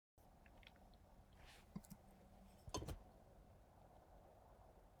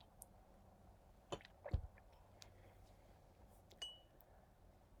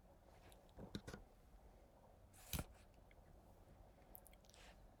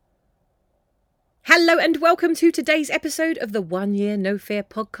Hello and welcome to today's episode of the 1 Year No Fear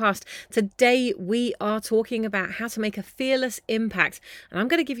podcast. Today we are talking about how to make a fearless impact, and I'm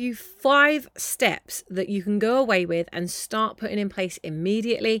going to give you 5 steps that you can go away with and start putting in place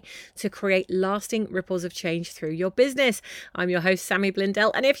immediately to create lasting ripples of change through your business. I'm your host, Sammy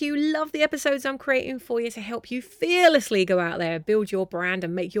Blindell, and if you love the episodes I'm creating for you to help you fearlessly go out there, build your brand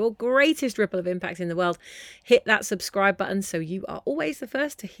and make your greatest ripple of impact in the world, hit that subscribe button so you are always the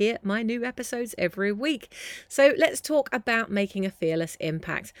first to hear my new episodes every week. So let's talk about making a fearless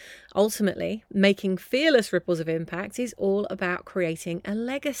impact. Ultimately, making fearless ripples of impact is all about creating a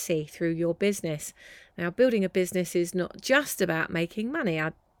legacy through your business. Now, building a business is not just about making money.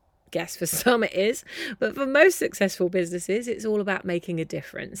 I guess for some it is, but for most successful businesses, it's all about making a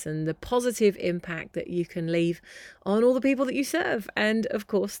difference and the positive impact that you can leave on all the people that you serve and, of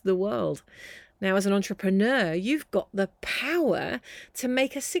course, the world. Now, as an entrepreneur, you've got the power to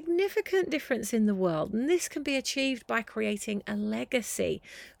make a significant difference in the world. And this can be achieved by creating a legacy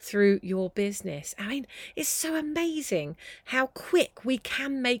through your business. I mean, it's so amazing how quick we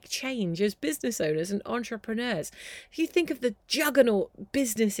can make change as business owners and entrepreneurs. If you think of the juggernaut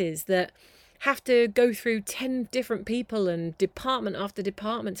businesses that have to go through 10 different people and department after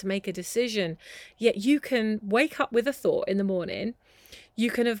department to make a decision, yet you can wake up with a thought in the morning. You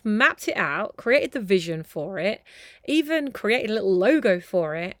can have mapped it out, created the vision for it, even created a little logo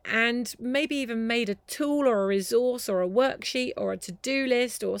for it, and maybe even made a tool or a resource or a worksheet or a to-do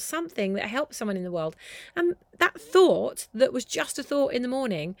list or something that helps someone in the world. And that thought that was just a thought in the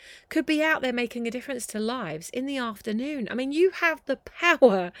morning could be out there making a difference to lives in the afternoon. I mean, you have the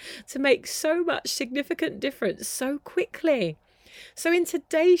power to make so much significant difference so quickly. So in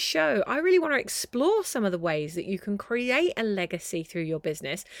today's show, I really want to explore some of the ways that you can create a legacy through your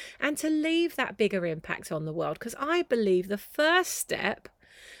business and to leave that bigger impact on the world. Because I believe the first step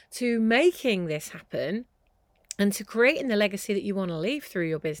to making this happen and to creating the legacy that you want to leave through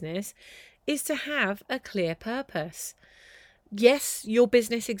your business is to have a clear purpose. Yes, your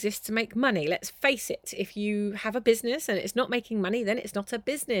business exists to make money. Let's face it. If you have a business and it's not making money, then it's not a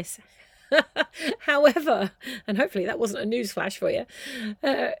business. However, and hopefully that wasn't a newsflash for you,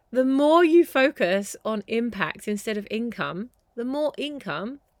 the more you focus on impact instead of income, the more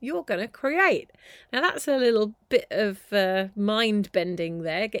income you're going to create. Now that's a little bit of mind bending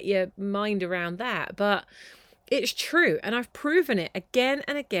there, get your mind around that, but it's true, and I've proven it again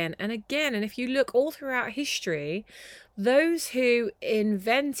and again and again. And if you look all throughout history, those who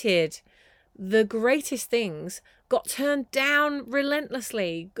invented the greatest things got turned down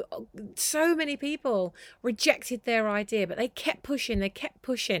relentlessly. So many people rejected their idea, but they kept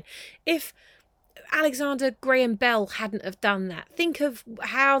pushing. If Alexander Graham Bell hadn't have done that, think of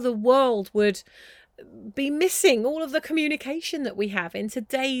how the world would be missing all of the communication that we have in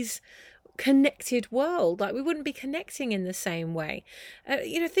today's connected world. Like, we wouldn't be connecting in the same way.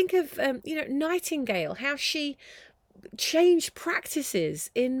 Think of Nightingale, how she changed practices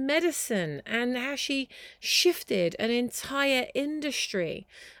in medicine and how she shifted an entire industry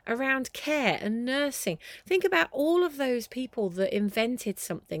around care and nursing. Think about all of those people that invented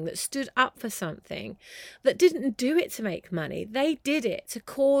something, that stood up for something, that didn't do it to make money. They did it to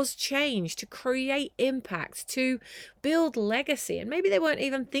cause change, to create impact, to build legacy. And maybe they weren't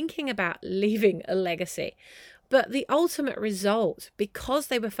even thinking about leaving a legacy. But the ultimate result, because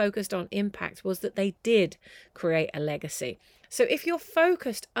they were focused on impact, was that they did create a legacy. So if you're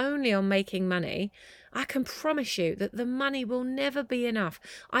focused only on making money, I can promise you that the money will never be enough.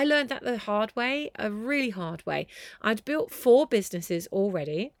 I learned that the hard way, a really hard way. I'd built 4 businesses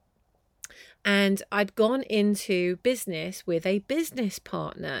already, and I'd gone into business with a business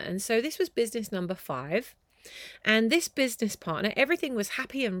partner. And so this was business number 5. And this business partner, everything was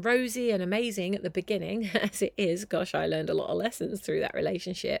happy and rosy and amazing at the beginning, as it is. Gosh, I learned a lot of lessons through that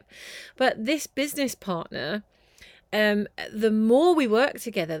relationship. But this business partner, the more we worked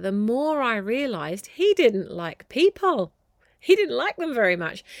together, the more I realized he didn't like people. He didn't like them very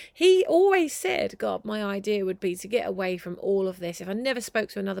much. He always said, God, my idea would be to get away from all of this. If I never spoke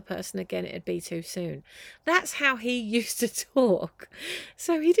to another person again, it'd be too soon. That's how he used to talk.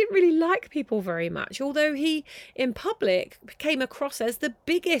 So he didn't really like people very much, although he, in public, came across as the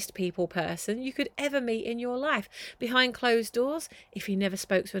biggest people person you could ever meet in your life. Behind closed doors, if he never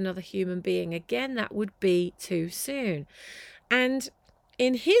spoke to another human being again, that would be too soon. And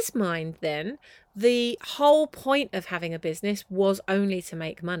in his mind then, the whole point of having a business was only to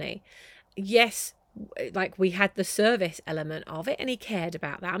make money. Yes, like, we had the service element of it, and he cared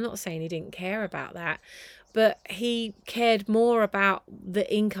about that. I'm not saying he didn't care about that, but he cared more about the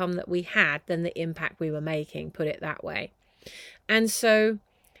income that we had than the impact we were making, put it that way. And so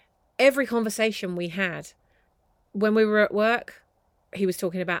every conversation we had, when we were at work, he was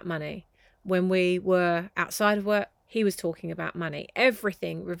talking about money. When we were outside of work, he was talking about money.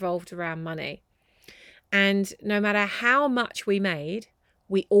 Everything revolved around money. And no matter how much we made,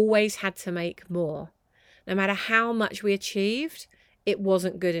 we always had to make more. No matter how much we achieved, it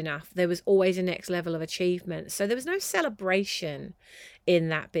wasn't good enough. There was always a next level of achievement. So there was no celebration in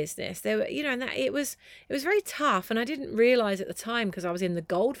that business. There were, and that it was very tough. And I didn't realize at the time, because I was in the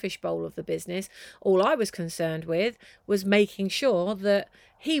goldfish bowl of the business. All I was concerned with was making sure that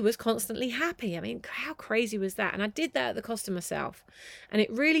he was constantly happy. I mean, how crazy was that? And I did that at the cost of myself. And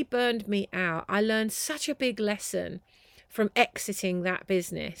it really burned me out. I learned such a big lesson from exiting that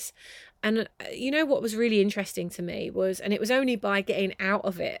business. And what was really interesting to me was, and it was only by getting out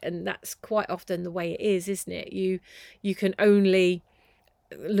of it, and that's quite often the way it is, isn't it? You can only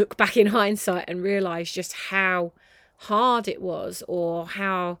look back in hindsight and realize just how hard it was, or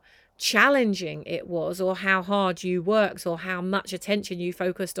how challenging it was, or how hard you worked, or how much attention you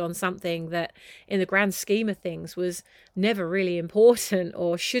focused on something that in the grand scheme of things was never really important,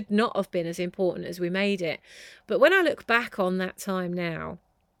 or should not have been as important as we made it. But when I look back on that time now,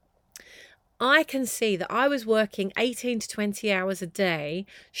 I can see that I was working 18 to 20 hours a day,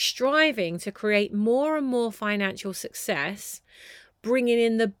 striving to create more and more financial success, bringing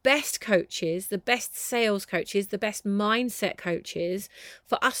in the best coaches, the best sales coaches, the best mindset coaches,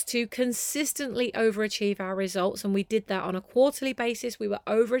 for us to consistently overachieve our results. And we did that on a quarterly basis. We were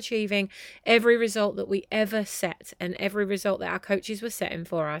overachieving every result that we ever set, and every result that our coaches were setting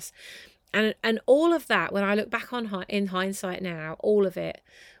for us. And all of that, when I look back on in hindsight now, all of it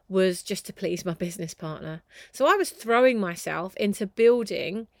was just to please my business partner. So I was throwing myself into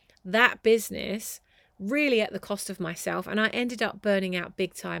building that business really at the cost of myself, and I ended up burning out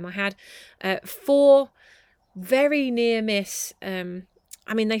big time. I had 4 very near miss.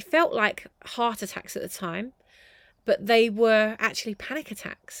 They felt like heart attacks at the time, but they were actually panic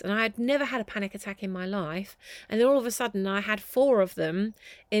attacks. And I had never had a panic attack in my life. And then all of a sudden I had 4 of them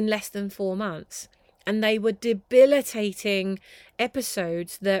in less than 4 months. And they were debilitating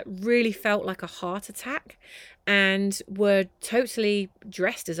episodes that really felt like a heart attack, and were totally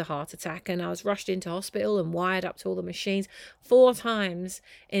dressed as a heart attack. And I was rushed into hospital and wired up to all the machines 4 times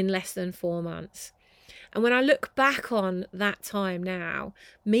in less than 4 months. And when I look back on that time now,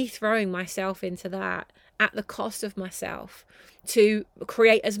 me throwing myself into that at the cost of myself to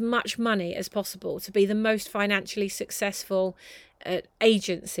create as much money as possible, to be the most financially successful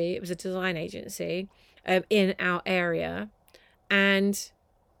agency, it was a design agency, in our area. And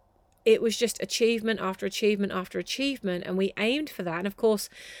it was just achievement after achievement after achievement, and we aimed for that. And of course,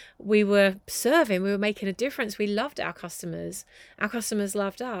 we were making a difference. We loved our customers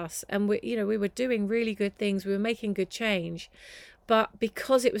loved us, and we were doing really good things. We were making good change. But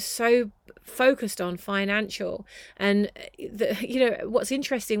because it was so focused on financial, and what's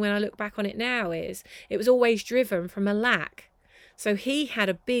interesting when I look back on it now is it was always driven from a lack. So he had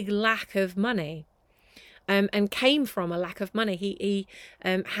a big lack of money, and came from a lack of money. He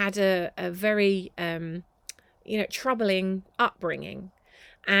had a very troubling upbringing,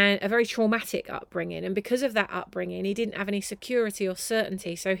 and a very traumatic upbringing. And because of that upbringing, he didn't have any security or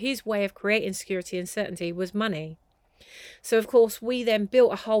certainty. So his way of creating security and certainty was money. So of course, we then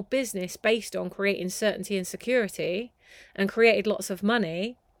built a whole business based on creating certainty and security, and created lots of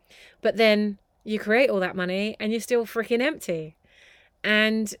money. But then you create all that money and you're still freaking empty.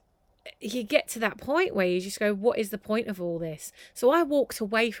 And you get to that point where you just go, what is the point of all this? So I walked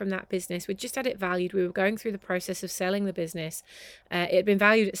away from that business. We just had it valued. We were going through the process of selling the business. It had been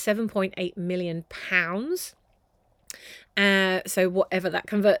valued at £7.8 million. So whatever that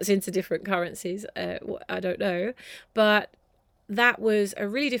converts into different currencies, I don't know. But that was a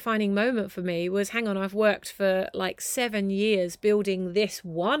really defining moment for me. Was, hang on, I've worked for like 7 years building this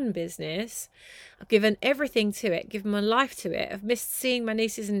one business. I've given everything to it, given my life to it. I've missed seeing my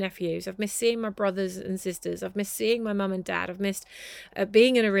nieces and nephews. I've missed seeing my brothers and sisters. I've missed seeing my mum and dad. I've missed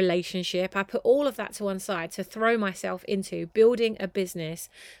being in a relationship. I put all of that to one side to throw myself into building a business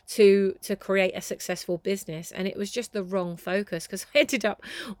to create a successful business. And it was just the wrong focus, because I ended up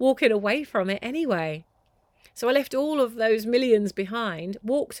walking away from it anyway. So I left all of those millions behind,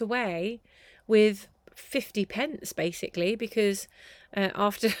 walked away with 50 pence basically, because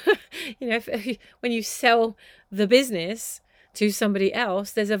after, when you sell the business to somebody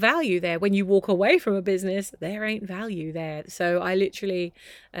else, there's a value there. When you walk away from a business, there ain't value there. So I literally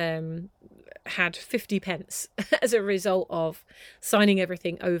had 50 pence as a result of signing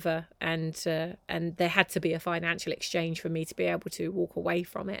everything over, and there had to be a financial exchange for me to be able to walk away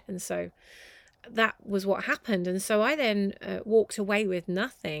from it. And so that was what happened. And so I then walked away with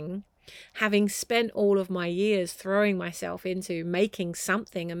nothing, having spent all of my years throwing myself into making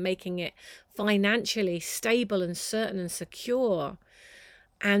something and making it financially stable and certain and secure.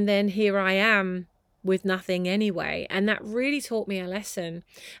 And then here I am with nothing anyway. And that really taught me a lesson.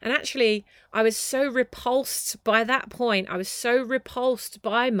 And actually, I was so repulsed by that point. I was so repulsed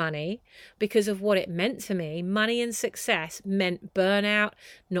by money because of what it meant to me. Money and success meant burnout,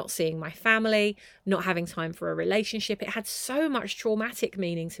 not seeing my family, not having time for a relationship. It had so much traumatic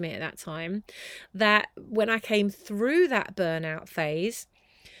meaning to me at that time that when I came through that burnout phase,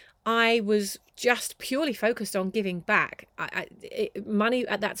 I was just purely focused on giving back. Money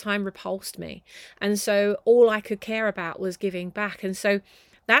at that time repulsed me. And so all I could care about was giving back. And so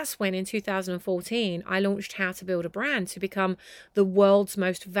that's when in 2014, I launched How to Build a Brand to become the world's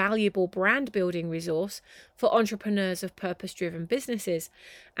most valuable brand building resource for entrepreneurs of purpose-driven businesses.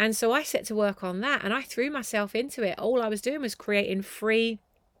 And so I set to work on that and I threw myself into it. All I was doing was creating free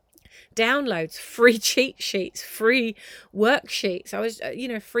downloads, free cheat sheets, free worksheets. I was,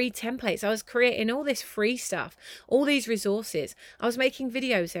 free templates. I was creating all this free stuff, all these resources. I was making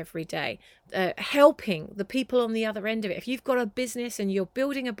videos every day, helping the people on the other end of it. If you've got a business and you're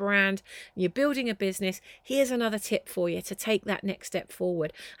building a brand, and you're building a business, here's another tip for you to take that next step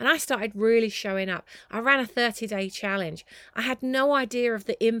forward. And I started really showing up. I ran a 30-day challenge. I had no idea of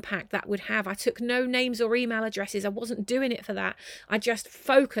the impact that would have. I took no names or email addresses. I wasn't doing it for that. I just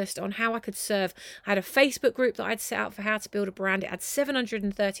focused on how I could serve. I had a Facebook group that I'd set up for How to Build a Brand. It had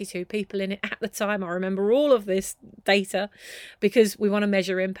 732 people in it at the time. I remember all of this data because we want to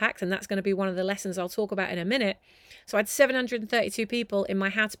measure impact, and that's going to be one of the lessons I'll talk about in a minute. So I had 732 people in my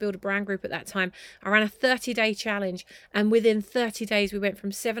How to Build a Brand group at that time. I ran a 30-day challenge, and within 30 days we went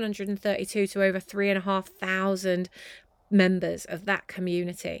from 732 to over 3,500 members of that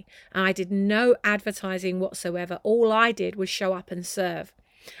community. And I did no advertising whatsoever. All I did was show up and serve.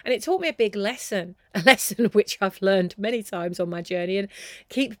 And it taught me a big lesson, a lesson which I've learned many times on my journey and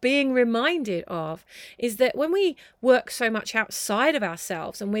keep being reminded of, is that when we work so much outside of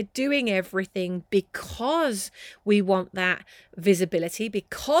ourselves and we're doing everything because we want that visibility,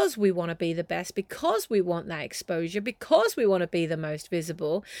 because we want to be the best, because we want that exposure, because we want to be the most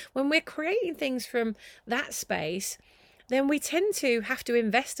visible, when we're creating things from that space, then we tend to have to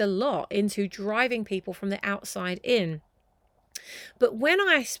invest a lot into driving people from the outside in. But when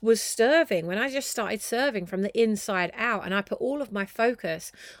I was serving, when I just started serving from the inside out, and I put all of my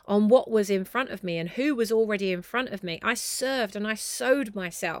focus on what was in front of me and who was already in front of me, I served and I sewed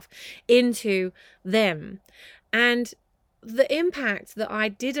myself into them. And the impact that I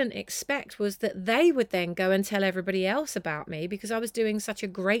didn't expect was that they would then go and tell everybody else about me because I was doing such a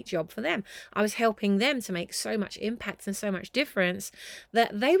great job for them. I was helping them to make so much impact and so much difference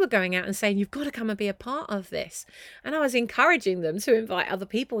that they were going out and saying, you've got to come and be a part of this. And I was encouraging them to invite other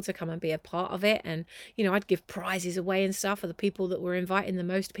people to come and be a part of it. And, I'd give prizes away and stuff for the people that were inviting the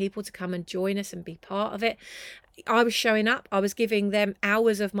most people to come and join us and be part of it. I was showing up. I was giving them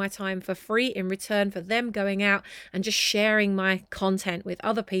hours of my time for free in return for them going out and just sharing my content with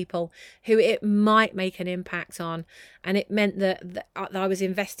other people who it might make an impact on. And it meant that I was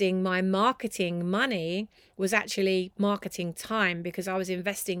investing my marketing money was actually marketing time, because I was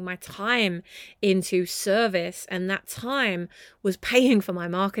investing my time into service, and that time was paying for my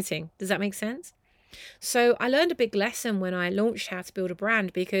marketing. Does that make sense? So I learned a big lesson when I launched How to Build a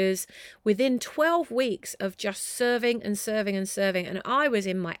Brand, because within 12 weeks of just serving and serving and serving, and I was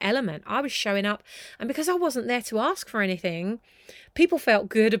in my element, I was showing up, and because I wasn't there to ask for anything, people felt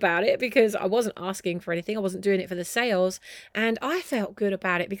good about it because I wasn't asking for anything. I wasn't doing it for the sales, and I felt good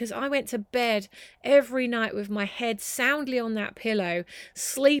about it because I went to bed every night with my head soundly on that pillow,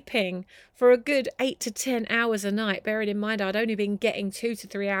 sleeping for a good 8 to 10 hours a night, bearing in mind I'd only been getting 2 to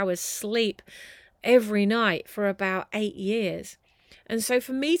 3 hours sleep every night for about 8 years. And so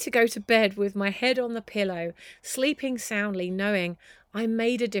for me to go to bed with my head on the pillow, sleeping soundly, knowing I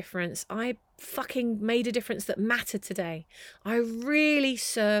made a difference, I fucking made a difference that mattered today. I really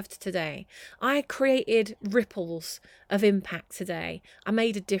served today. I created ripples of impact today. I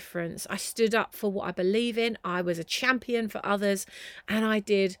made a difference. I stood up for what I believe in. I was a champion for others, and I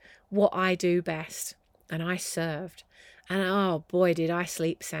did what I do best, and I served. And oh boy, did I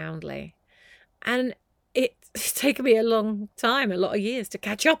sleep soundly. And it's taken me a long time, a lot of years, to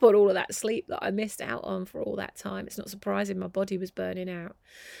catch up on all of that sleep that I missed out on for all that time. It's not surprising my body was burning out.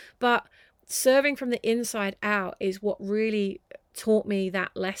 But serving from the inside out is what really taught me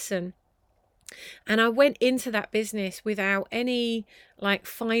that lesson. And I went into that business without any like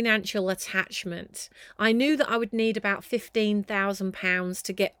financial attachment. I knew that I would need about £15,000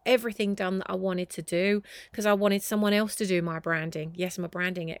 to get everything done that I wanted to do, because I wanted someone else to do my branding. Yes, I'm a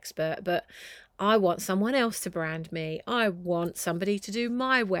branding expert, but I want someone else to brand me. I want somebody to do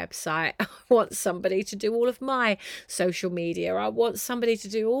my website. I want somebody to do all of my social media. I want somebody to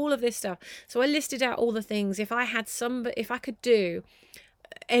do all of this stuff. So I listed out all the things. If I could do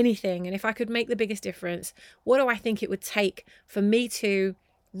anything, and if I could make the biggest difference, what do I think it would take for me to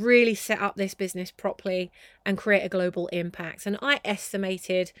really set up this business properly and create a global impact? And I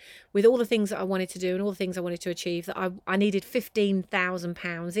estimated, with all the things that I wanted to do and all the things I wanted to achieve, that I needed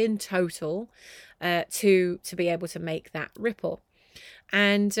 £15,000 in total to be able to make that ripple.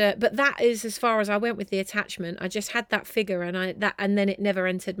 And but that is as far as I went with the attachment. I just had that figure, and then it never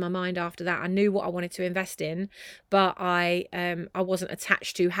entered my mind after that. I knew what I wanted to invest in, but I wasn't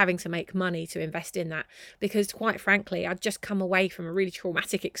attached to having to make money to invest in that, because quite frankly, I'd just come away from a really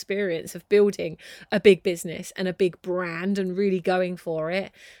traumatic experience of building a big business and a big brand and really going for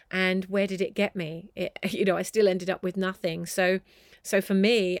it. And where did it get me? I still ended up with nothing. So for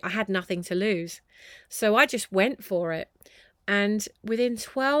me, I had nothing to lose. So I just went for it. And within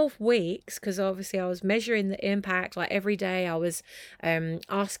 12 weeks, because obviously I was measuring the impact, like every day I was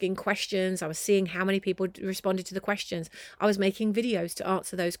asking questions. I was seeing how many people responded to the questions. I was making videos to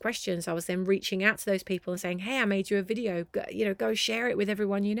answer those questions. I was then reaching out to those people and saying, hey, I made you a video, go share it with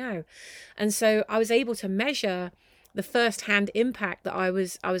everyone you know. And so I was able to measure the first-hand impact that I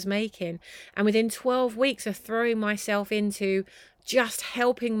was making. And within 12 weeks of throwing myself into just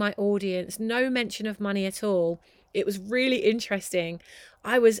helping my audience, no mention of money at all, it was really interesting.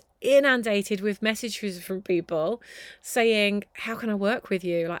 I was inundated with messages from people saying, how can I work with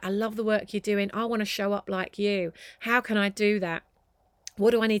you? Like, I love the work you're doing. I want to show up like you. How can I do that?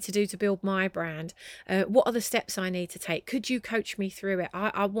 What do I need to do to build my brand? What are the steps I need to take? Could you coach me through it?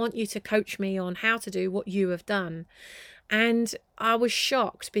 I want you to coach me on how to do what you have done. And I was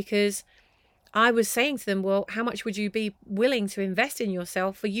shocked, because I was saying to them, well, how much would you be willing to invest in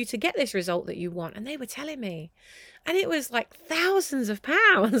yourself for you to get this result that you want? And they were telling me. And it was like thousands of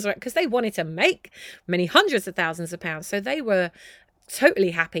pounds, right? Because they wanted to make many hundreds of thousands of pounds. So they were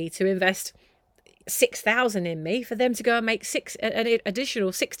totally happy to invest 6,000 in me for them to go and make an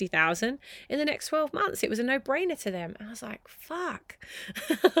additional 60,000 in the next 12 months. It was a no-brainer to them. I was like, fuck.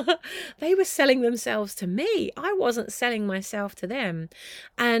 They were selling themselves to me. I wasn't selling myself to them.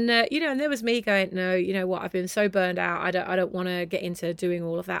 And and there was me going, no, you know what, I've been so burned out. I don't want to get into doing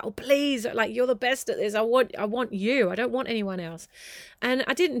all of that. Oh, please, like, you're the best at this. I want you. I don't want anyone else. And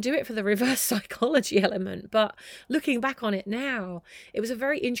I didn't do it for the reverse psychology element, but looking back on it now, it was a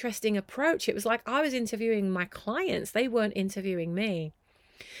very interesting approach. It was like I was interviewing my clients. They weren't interviewing me.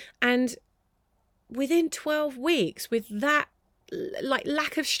 And within 12 weeks, with that like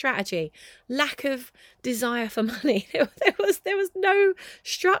lack of strategy, lack of desire for money, there was no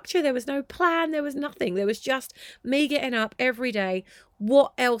structure, there was no plan, there was nothing. There was just me getting up every day.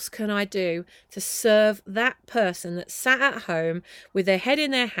 What else can I do to serve that person that sat at home with their head in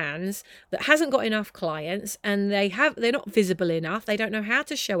their hands, that hasn't got enough clients, and they're not visible enough, they don't know how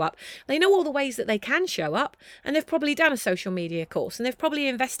to show up. They know all the ways that they can show up, and they've probably done a social media course, and they've probably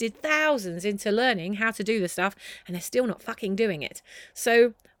invested thousands into learning how to do the stuff, and they're still not fucking doing it.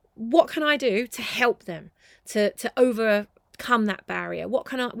 So what can I do to help them to overcome that barrier?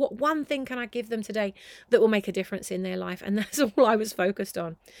 What one thing can I give them today that will make a difference in their life? And that's all I was focused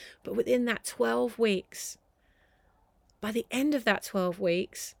on. But within that 12 weeks, by the end of that 12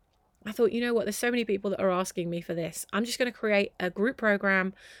 weeks, I thought, you know what, there's so many people that are asking me for this. I'm just going to create a group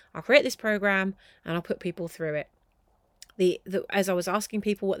program. I'll create this program and I'll put people through it. As I was asking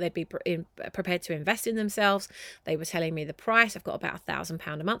people what they'd be prepared to invest in themselves, they were telling me the price. I've got about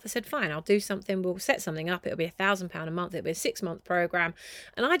 £1,000 a month. I said, fine, I'll do something. We'll set something up. It'll be £1,000 a month. It'll be a 6-month program.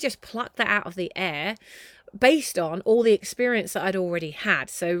 And I just plucked that out of the air based on all the experience that I'd already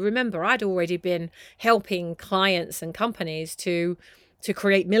had. So remember, I'd already been helping clients and companies to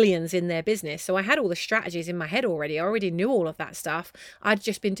create millions in their business. So I had all the strategies in my head already. I already knew all of that stuff. I'd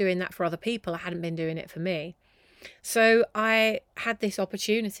just been doing that for other people. I hadn't been doing it for me. So I had this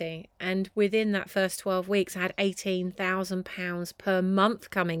opportunity, and within that first 12 weeks, I had £18,000 per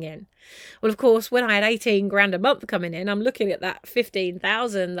month coming in. Well, of course, when I had 18 grand a month coming in, I'm looking at that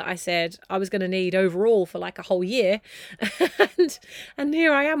 15,000 that I said I was going to need overall for like a whole year. And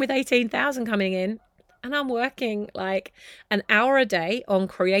here I am with 18,000 coming in. and I'm working like an hour a day on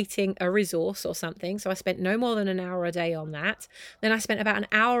creating a resource or something. So I spent no more than an hour a day on that. Then I spent about an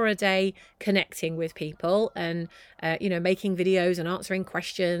hour a day connecting with people and, making videos and answering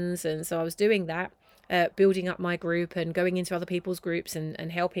questions. And so I was doing that. Building up my group and going into other people's groups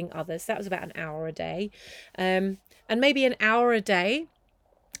and helping others. That was about an hour a day. And maybe an hour a day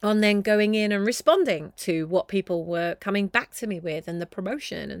on then going in and responding to what people were coming back to me with and the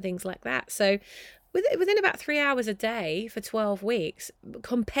promotion and things like that. So within about 3 hours a day for 12 weeks,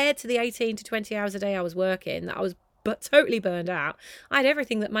 compared to the 18 to 20 hours a day I was working, that I was totally burned out. I had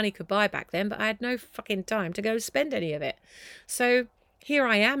everything that money could buy back then, but I had no fucking time to go spend any of it. So here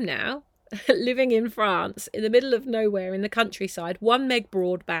I am now, living in France in the middle of nowhere in the countryside, 1 meg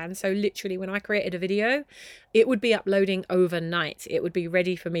broadband. So literally when I created a video, it would be uploading overnight. It would be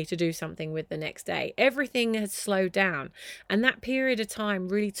ready for me to do something with the next day. Everything had slowed down. And that period of time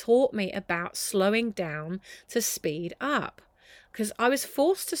really taught me about slowing down to speed up. Because I was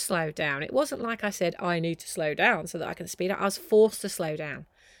forced to slow down. It wasn't like I said, I need to slow down so that I can speed up. I was forced to slow down.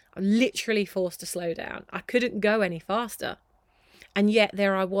 I'm literally forced to slow down. I couldn't go any faster. And yet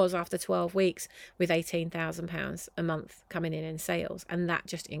there I was after 12 weeks with £18,000 a month coming in sales. And that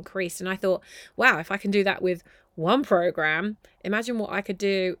just increased. And I thought, wow, if I can do that with one program, imagine what I could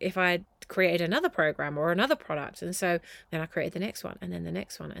do if I had created another program or another product. And so then I created the next one and then the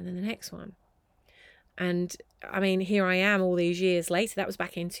next one and then the next one. And I mean, here I am all these years later. That was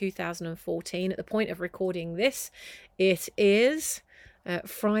back in 2014. At the point of recording this, it is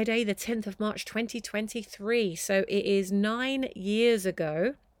Friday, the 10th of March, 2023. So it is 9 years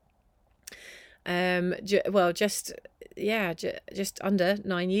ago. Just under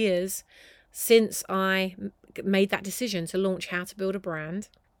 9 years since I made that decision to launch How to Build a Brand.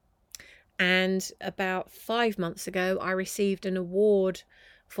 And about 5 months ago, I received an award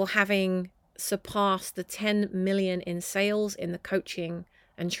for having surpassed the 10 million in sales in the coaching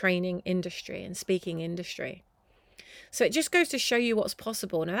and training industry and speaking industry. So it just goes to show you what's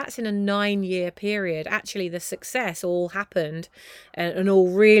possible. Now that's in a 9-year period. Actually, the success all happened and all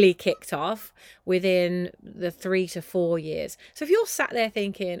really kicked off within the 3 to 4 years. So if you're sat there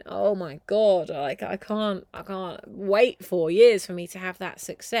thinking, oh my God, like I can't wait 4 years for me to have that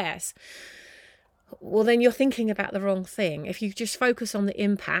success. Well, then you're thinking about the wrong thing. If you just focus on the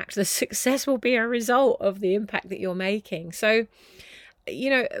impact, the success will be a result of the impact that you're making. So,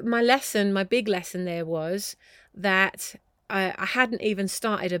 my big lesson there was that I hadn't even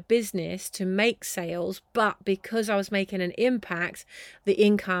started a business to make sales, but because I was making an impact, the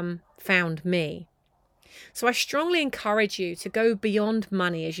income found me. So I strongly encourage you to go beyond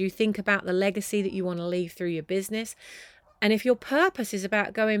money as you think about the legacy that you want to leave through your business. And if your purpose is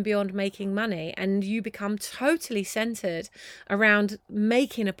about going beyond making money and you become totally centered around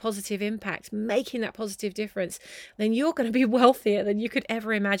making a positive impact, making that positive difference, then you're going to be wealthier than you could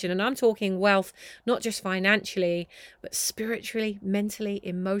ever imagine. And I'm talking wealth, not just financially, but spiritually, mentally,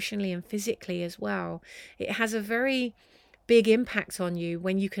 emotionally, and physically as well. It has a very big impact on you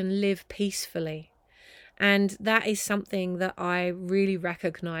when you can live peacefully. And that is something that I really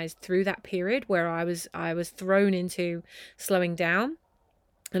recognized through that period where I was thrown into slowing down.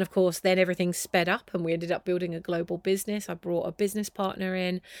 And of course, then everything sped up and we ended up building a global business. I brought a business partner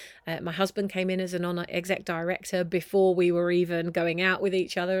in. My husband came in as a non-exec director before we were even going out with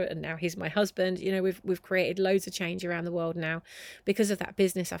each other. And now he's my husband. We've created loads of change around the world now. Because of that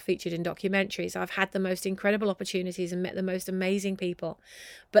business, I've featured in documentaries. I've had the most incredible opportunities and met the most amazing people.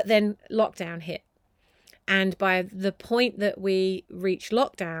 But then lockdown hit. And by the point that we reached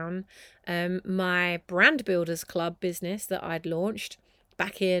lockdown, my Brand Builders Club business that I'd launched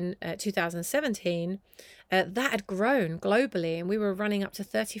back in 2017, that had grown globally. And we were running up to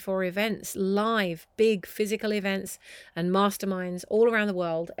 34 events, live, big physical events and masterminds all around the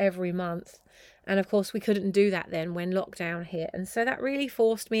world every month. And of course, we couldn't do that then when lockdown hit. And so that really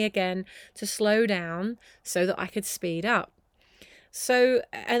forced me again to slow down so that I could speed up. So,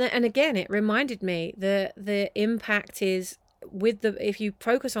 and again, it reminded me the impact is if you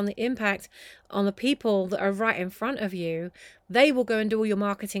focus on the impact on the people that are right in front of you, they will go and do all your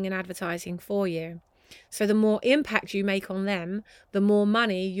marketing and advertising for you. So the more impact you make on them, the more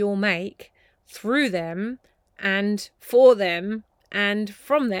money you'll make through them and for them and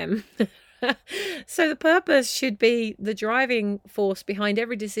from them. So the purpose should be the driving force behind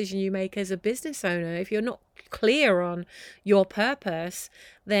every decision you make as a business owner. If you're not clear on your purpose,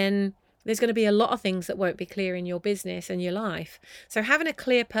 then There's going to be a lot of things that won't be clear in your business and your life. So having a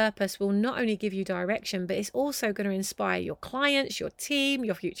clear purpose will not only give you direction, but it's also going to inspire your clients, your team,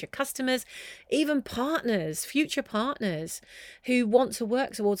 your future customers, even partners, future partners who want to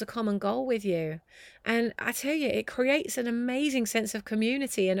work towards a common goal with you. And I tell you, it creates an amazing sense of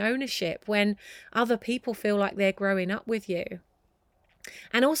community and ownership when other people feel like they're growing up with you.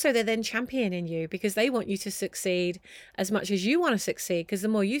 And also they're then championing you because they want you to succeed as much as you want to succeed, because the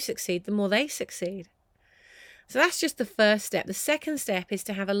more you succeed, the more they succeed. So that's just the first step. The second step is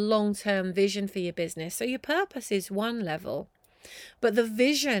to have a long-term vision for your business. So your purpose is one level, but the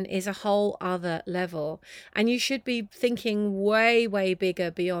vision is a whole other level. And you should be thinking way, way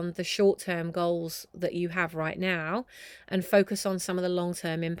bigger beyond the short-term goals that you have right now and focus on some of the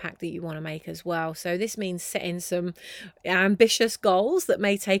long-term impact that you want to make as well. So this means setting some ambitious goals that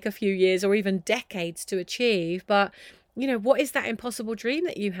may take a few years or even decades to achieve. But, what is that impossible dream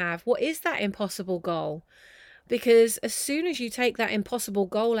that you have? What is that impossible goal? Because as soon as you take that impossible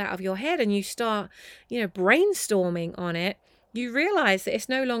goal out of your head and you start, brainstorming on it, you realize that it's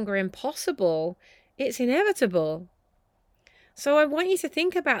no longer impossible, it's inevitable. So I want you to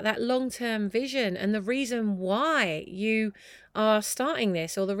think about that long-term vision and the reason why you are starting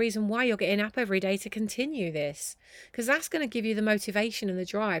this, or the reason why you're getting up every day to continue this, because that's going to give you the motivation and the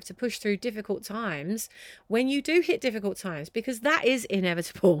drive to push through difficult times when you do hit difficult times, because that is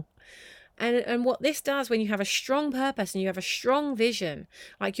inevitable. And what this does, when you have a strong purpose and you have a strong vision,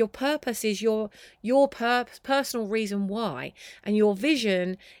 like your purpose is your personal reason why, and your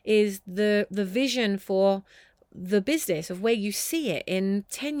vision is the vision for the business of where you see it in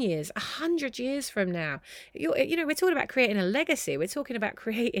 10 years, 100 years from now. We're talking about creating a legacy. We're talking about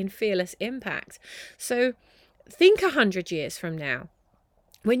creating fearless impact. So think 100 years from now,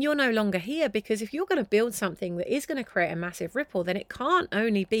 when you're no longer here, because if you're going to build something that is going to create a massive ripple, then it can't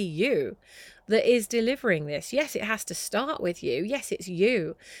only be you that is delivering this. Yes, it has to start with you. Yes, it's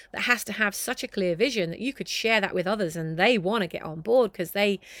you that has to have such a clear vision that you could share that with others and they want to get on board because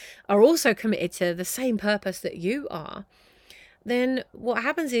they are also committed to the same purpose that you are. Then what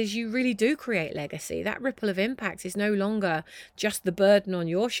happens is you really do create legacy. That ripple of impact is no longer just the burden on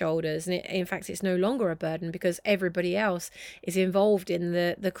your shoulders. And in fact, it's no longer a burden because everybody else is involved in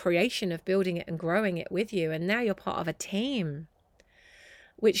the creation of building it and growing it with you. And now you're part of a team,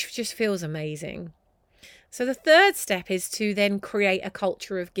 which just feels amazing. So the third step is to then create a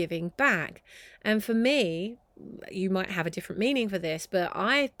culture of giving back. And for me, you might have a different meaning for this, but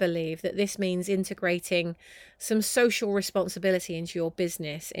I believe that this means integrating some social responsibility into your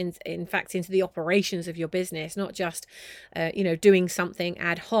business, in fact, into the operations of your business, not just, doing something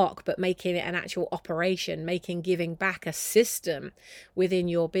ad hoc, but making it an actual operation, making giving back a system within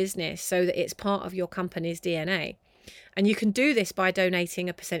your business so that it's part of your company's DNA. And you can do this by donating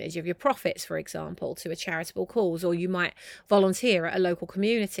a percentage of your profits, for example, to a charitable cause, or you might volunteer at a local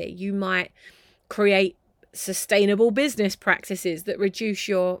community. You might create sustainable business practices that reduce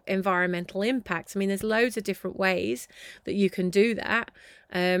your environmental impact. I mean, there's loads of different ways that you can do that.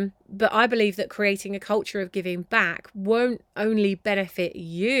 But I believe that creating a culture of giving back won't only benefit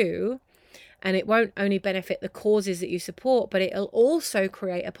you, and it won't only benefit the causes that you support, but it'll also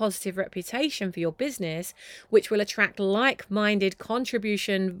create a positive reputation for your business, which will attract like-minded,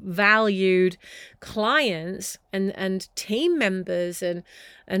 contribution valued clients and team members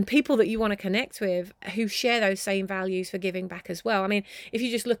and people that you want to connect with who share those same values for giving back as well. I mean, if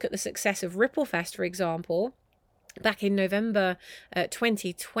you just look at the success of Ripplefest, for example, back in November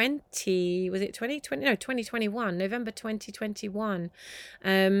 2020, was it 2020? No, 2021, November 2021.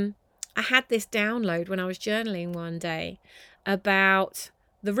 I had this download when I was journaling one day about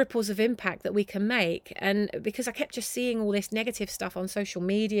the ripples of impact that we can make. And because I kept just seeing all this negative stuff on social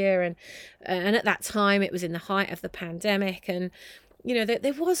media, and at that time it was in the height of the pandemic, and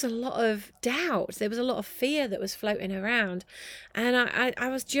there was a lot of doubt, there was a lot of fear that was floating around. And I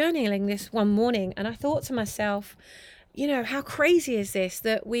was journaling this one morning and I thought to myself, how crazy is this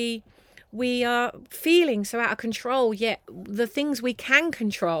that we are feeling so out of control, yet the things we can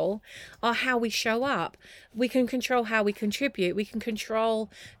control are how we show up. We can control how we contribute. We can control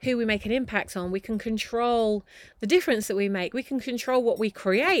who we make an impact on. We can control the difference that we make. We can control what we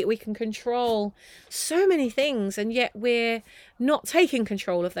create. We can control so many things, and yet we're not taking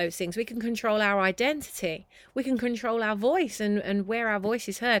control of those things. We can control our identity. We can control our voice and where our voice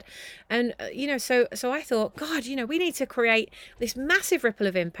is heard. And, so I thought, God, we need to create this massive ripple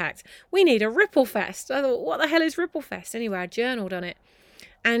of impact. We need a Ripplefest. I thought, what the hell is Ripplefest? Anyway, I journaled on it.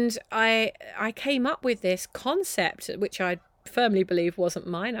 And I came up with this concept, which I firmly believe wasn't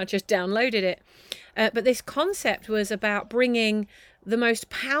mine. I just downloaded it. But this concept was about bringing the most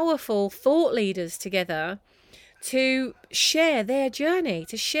powerful thought leaders together to share their journey,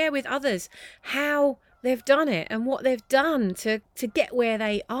 to share with others how they've done it and what they've done to get where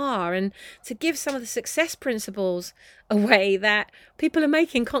they are, and to give some of the success principles away that people are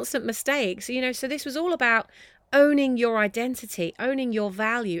making constant mistakes. So this was all about owning your identity, owning your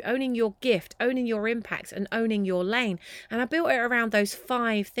value, owning your gift, owning your impact, and owning your lane. And I built it around those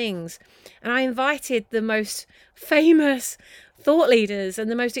 5 things. And I invited the most famous thought leaders and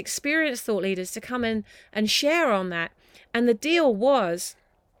the most experienced thought leaders to come in and share on that. And the deal was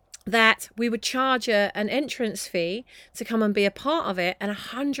that we would charge an entrance fee to come and be a part of it, and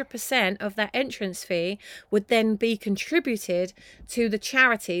 100% of that entrance fee would then be contributed to the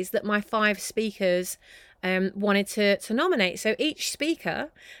charities that my 5 speakers wanted to nominate. So each speaker,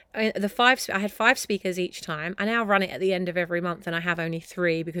 I had 5 speakers each time. I now run it at the end of every month, and I have only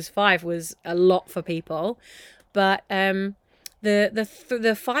 3 because 5 was a lot for people. But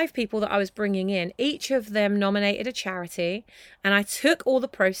the 5 people that I was bringing in, each of them nominated a charity, and I took all the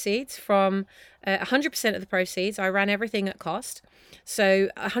proceeds from 100% of the proceeds. I ran everything at cost. So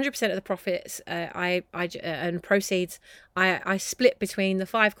 100% of the profits and proceeds, I split between the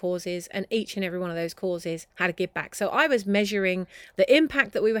 5 causes, and each and every one of those causes had a give back. So I was measuring the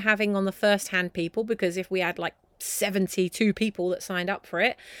impact that we were having on the first-hand people, because if we had like 72 people that signed up for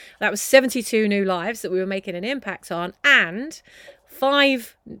it, that was 72 new lives that we were making an impact on. And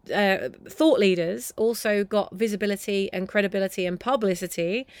 5 thought leaders also got visibility and credibility and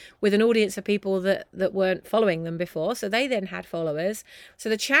publicity with an audience of people that weren't following them before. So they then had followers. So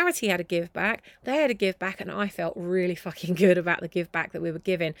the charity had a give back, they had a give back, and I felt really fucking good about the give back that we were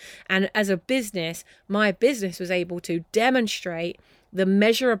giving. And as a business, my business was able to demonstrate the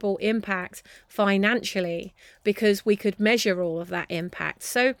measurable impact financially, because we could measure all of that impact.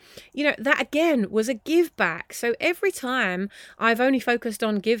 So, that again was a give back. So every time I've only focused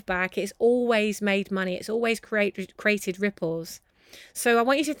on give back, it's always made money. It's always created ripples. So I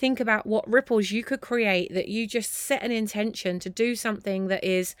want you to think about what ripples you could create, that you just set an intention to do something that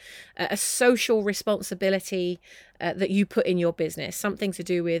is a social responsibility that you put in your business, something to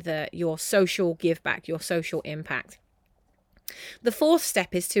do with your social give back, your social impact. The 4th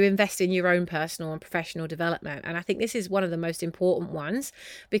step is to invest in your own personal and professional development. And I think this is one of the most important ones,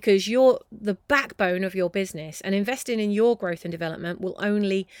 because you're the backbone of your business, and investing in your growth and development will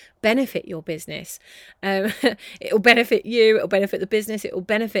only benefit your business. It will benefit you, it will benefit the business, it will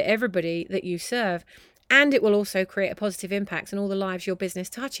benefit everybody that you serve. And it will also create a positive impact on all the lives your business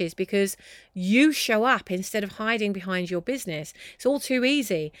touches, because you show up instead of hiding behind your business. It's all too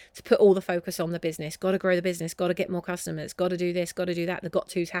easy to put all the focus on the business. Got to grow the business, got to get more customers, got to do this, got to do that. The got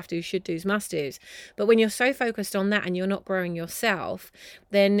tos, have tos, should dos, must dos. But when you're so focused on that and you're not growing yourself,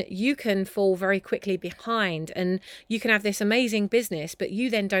 then you can fall very quickly behind, and you can have this amazing business, but you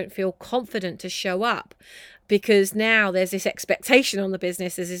then don't feel confident to show up, because now there's this expectation on the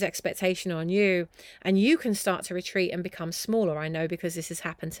business, there's this expectation on you, and you can start to retreat and become smaller. I know, because this has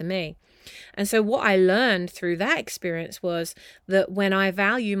happened to me. And so what I learned through that experience was that when I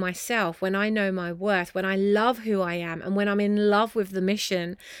value myself, when I know my worth, when I love who I am, and when I'm in love with the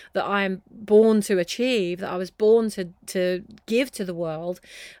mission that I'm born to achieve, that I was born to give to the world,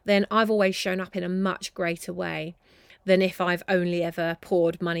 then I've always shown up in a much greater way than if I've only ever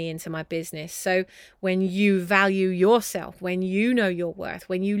poured money into my business. So when you value yourself, when you know your worth,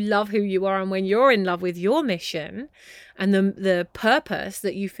 when you love who you are, and when you're in love with your mission and the purpose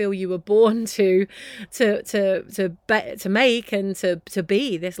that you feel you were born to make and to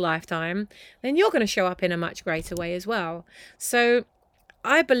be this lifetime, then you're going to show up in a much greater way as well. So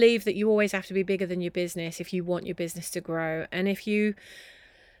I believe that you always have to be bigger than your business if you want your business to grow. And if you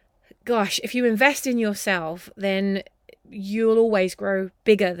invest in yourself, then you'll always grow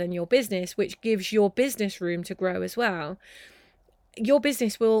bigger than your business, which gives your business room to grow as well. Your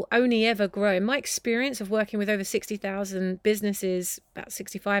business will only ever grow. In my experience of working with over 60,000 businesses, about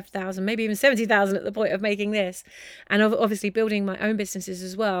 65,000, maybe even 70,000 at the point of making this, and obviously building my own businesses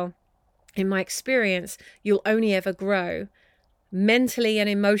as well, in my experience, you'll only ever grow mentally and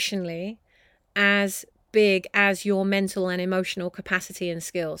emotionally as big as your mental and emotional capacity and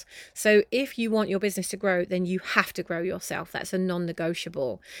skills. So if you want your business to grow, then you have to grow yourself. That's a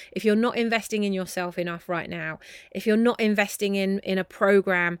non-negotiable. If you're not investing in yourself enough right now, if you're not investing in a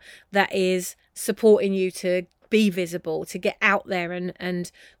program that is supporting you to be visible, to get out there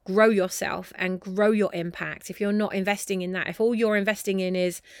and grow yourself and grow your impact, if you're not investing in that, if all you're investing in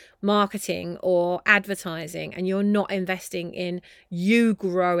is marketing or advertising and you're not investing in you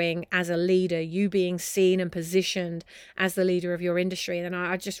growing as a leader, you being seen and positioned as the leader of your industry, then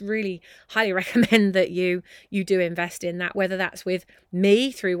I just really highly recommend that you do invest in that, whether that's with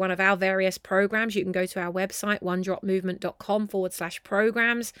me through one of our various programs. You can go to our website,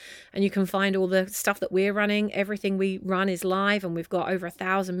 onedropmovement.com/programs, and you can find all the stuff that we're running. Everything we run is live, and we've got over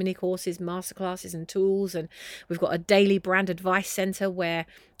 1,000 mini courses, masterclasses and tools, and we've got a daily brand advice center where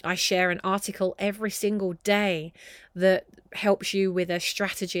I share an article every single day that helps you with a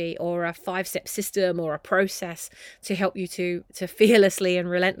strategy or a 5-step system or a process to help you to fearlessly and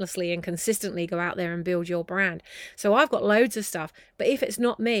relentlessly and consistently go out there and build your brand. So I've got loads of stuff, but if it's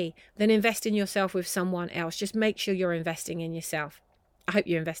not me, then invest in yourself with someone else. Just make sure you're investing in yourself. I hope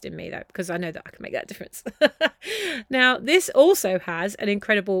you invest in me though, because I know that I can make that difference. Now, this also has an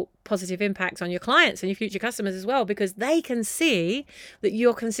incredible positive impact on your clients and your future customers as well, because they can see that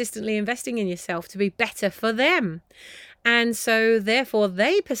you're consistently investing in yourself to be better for them. And so therefore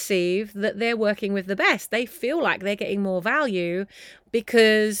they perceive that they're working with the best. They feel like they're getting more value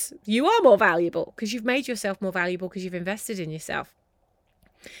because you are more valuable, because you've made yourself more valuable, because you've invested in yourself.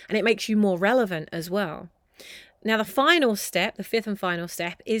 And it makes you more relevant as well. Now, the final step, the fifth and final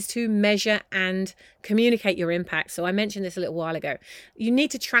step, is to measure and communicate your impact. So I mentioned this a little while ago. You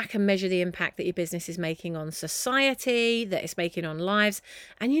need to track and measure the impact that your business is making on society, that it's making on lives,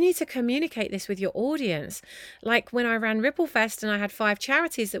 and you need to communicate this with your audience. Like when I ran Ripplefest and I had 5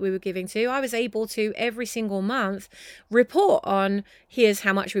 charities that we were giving to, I was able to every single month report on, here's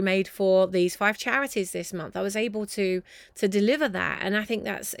how much we made for these 5 charities this month. I was able to deliver that, and I think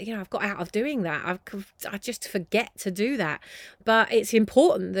that's, I've got out of doing that. I just forget to do that, but it's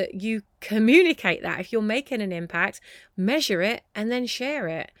important that you communicate that. If you're making an impact, measure it and then share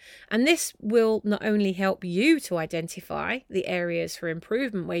it. And this will not only help you to identify the areas for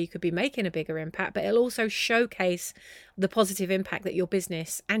improvement where you could be making a bigger impact, but it'll also showcase the positive impact that your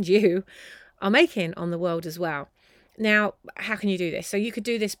business and you are making on the world as well. Now, how can you do this? So you could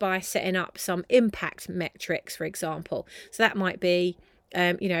do this by setting up some impact metrics, for example. So that might be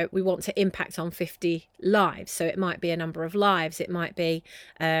we want to impact on 50 lives. So it might be a number of lives. It might be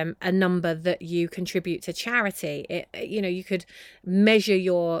a number that you contribute to charity. You could measure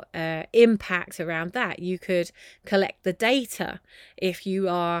your impact around that. You could collect the data. If you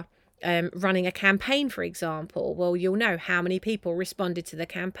are running a campaign, for example, well, you'll know how many people responded to the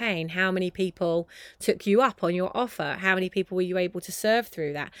campaign, how many people took you up on your offer, how many people were you able to serve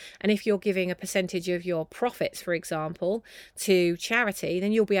through that. And if you're giving a percentage of your profits, for example, to charity,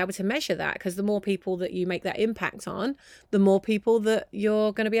 then you'll be able to measure that, because the more people that you make that impact on, the more people that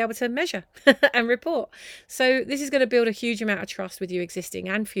you're going to be able to measure and report. So this is going to build a huge amount of trust with your existing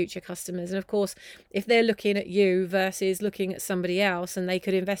and future customers. And of course, if they're looking at you versus looking at somebody else, and they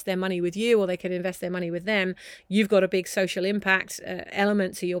could invest their money with you or they could invest their money with them, you've got a big social impact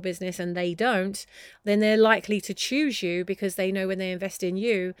element to your business and they don't, then they're likely to choose you, because they know when they invest in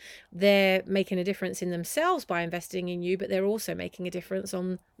you, they're making a difference in themselves by investing in you, but they're also making a difference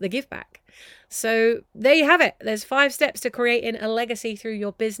on the give back. So there you have it. There's 5 steps to creating a legacy through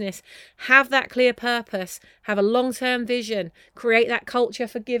your business. Have that clear purpose, have a long-term vision, create that culture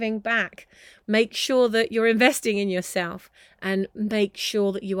for giving back. Make sure that you're investing in yourself, and make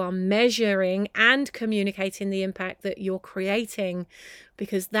sure that you are measuring and communicating the impact that you're creating,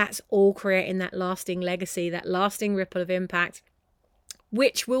 because that's all creating that lasting legacy, that lasting ripple of impact,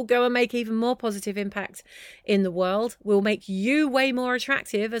 which will go and make even more positive impact in the world, will make you way more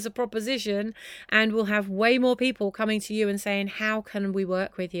attractive as a proposition, and will have way more people coming to you and saying, how can we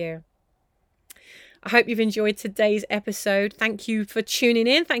work with you? I hope you've enjoyed today's episode. Thank you for tuning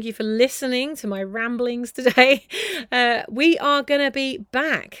in. Thank you for listening to my ramblings today. We are going to be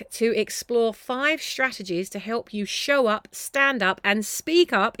back to explore 5 strategies to help you show up, stand up, and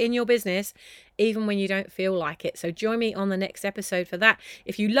speak up in your business, even when you don't feel like it. So join me on the next episode for that.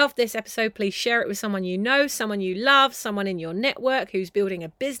 If you loved this episode, please share it with someone you know, someone you love, someone in your network who's building a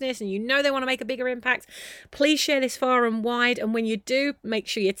business and you know they want to make a bigger impact. Please share this far and wide. And when you do, make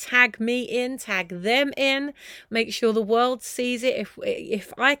sure you tag me in, tag them in, make sure the world sees it.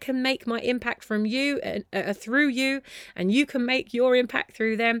 If I can make my impact from you through you, and you can make your impact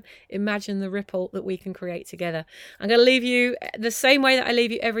through them, imagine the ripple that we can create together. I'm going to leave you the same way that I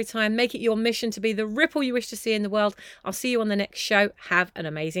leave you every time. Make it your mission to be the ripple you wish to see in the world. I'll see you on the next show. Have an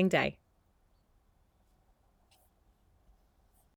amazing day.